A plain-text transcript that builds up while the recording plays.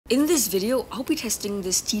In this video, I'll be testing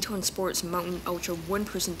this Teton Sports Mountain Ultra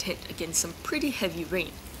one-person tent against some pretty heavy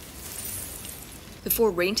rain.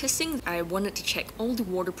 Before rain testing, I wanted to check all the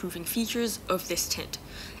waterproofing features of this tent.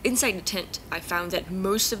 Inside the tent, I found that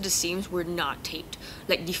most of the seams were not taped.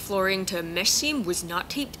 Like the flooring to mesh seam was not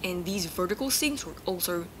taped, and these vertical seams were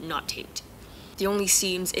also not taped. The only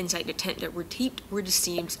seams inside the tent that were taped were the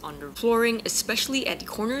seams on the flooring, especially at the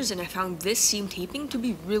corners, and I found this seam taping to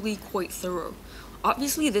be really quite thorough.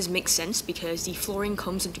 Obviously, this makes sense because the flooring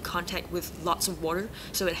comes into contact with lots of water,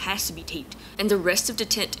 so it has to be taped. And the rest of the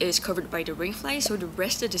tent is covered by the Rainfly, so the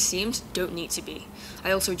rest of the seams don't need to be.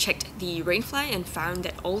 I also checked the Rainfly and found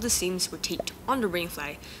that all the seams were taped on the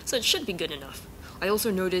Rainfly, so it should be good enough. I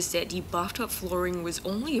also noticed that the bathtub flooring was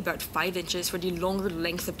only about 5 inches for the longer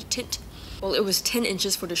length of the tent, while it was 10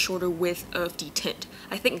 inches for the shorter width of the tent.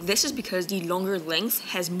 I think this is because the longer length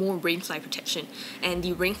has more rainfly protection, and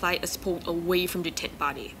the rainfly is pulled away from the tent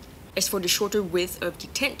body. As for the shorter width of the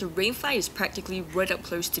tent, the rainfly is practically right up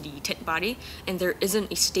close to the tent body, and there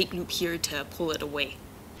isn't a stake loop here to pull it away.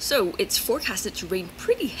 So, it's forecasted to rain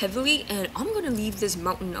pretty heavily, and I'm gonna leave this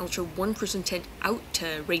Mountain Ultra one-person tent out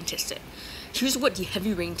to rain test it. Here's what the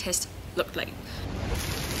heavy rain test looked like.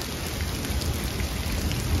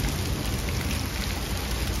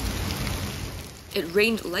 It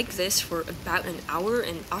rained like this for about an hour,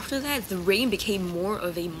 and after that, the rain became more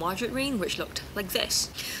of a moderate rain, which looked like this.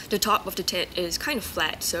 The top of the tent is kind of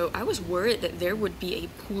flat, so I was worried that there would be a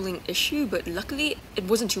pooling issue, but luckily, it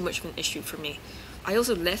wasn't too much of an issue for me. I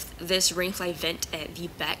also left this rainfly vent at the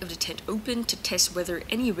back of the tent open to test whether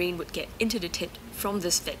any rain would get into the tent from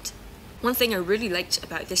this vent. One thing I really liked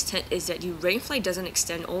about this tent is that the rainfly doesn't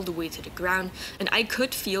extend all the way to the ground, and I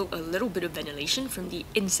could feel a little bit of ventilation from the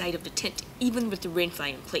inside of the tent, even with the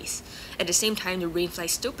rainfly in place. At the same time, the rainfly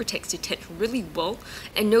still protects the tent really well,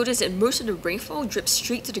 and notice that most of the rainfall drips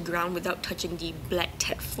straight to the ground without touching the black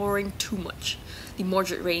tent flooring too much. The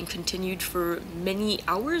moderate rain continued for many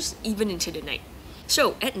hours, even into the night.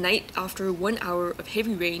 So, at night, after 1 hour of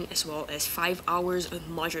heavy rain as well as 5 hours of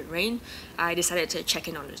moderate rain, I decided to check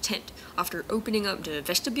in on the tent. After opening up the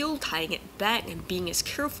vestibule, tying it back, and being as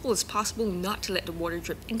careful as possible not to let the water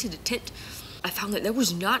drip into the tent, I found that there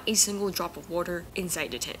was not a single drop of water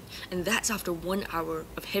inside the tent. And that's after 1 hour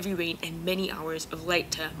of heavy rain and many hours of light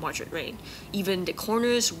to moderate rain. Even the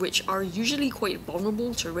corners, which are usually quite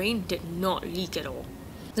vulnerable to rain, did not leak at all.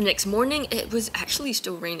 The next morning, it was actually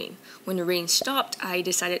still raining. When the rain stopped, I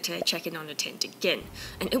decided to check in on the tent again,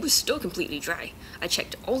 and it was still completely dry. I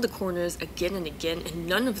checked all the corners again and again, and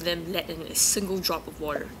none of them let in a single drop of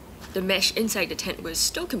water. The mesh inside the tent was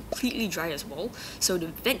still completely dry as well, so the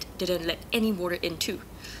vent didn't let any water in too.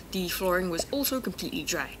 The flooring was also completely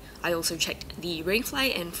dry. I also checked the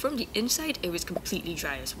rainfly, and from the inside, it was completely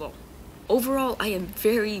dry as well. Overall, I am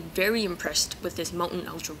very impressed with this Mountain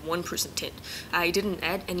Ultra one-person tent. I didn't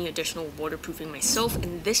add any additional waterproofing myself,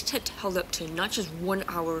 and this tent held up to not just 1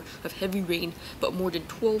 hour of heavy rain, but more than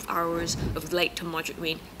 12 hours of light to moderate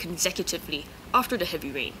rain consecutively after the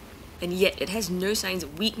heavy rain. And yet, it has no signs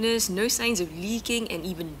of weakness, no signs of leaking, and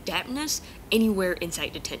even dampness anywhere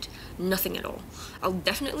inside the tent. Nothing at all. I'll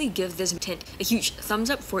definitely give this tent a huge thumbs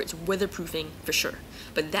up for its weatherproofing for sure.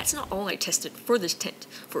 But that's not all I tested for this tent.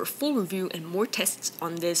 For a full review and more tests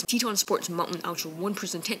on this Teton Sports Mountain Ultra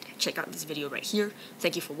one-person tent, check out this video right here.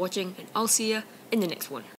 Thank you for watching, and I'll see ya in the next one.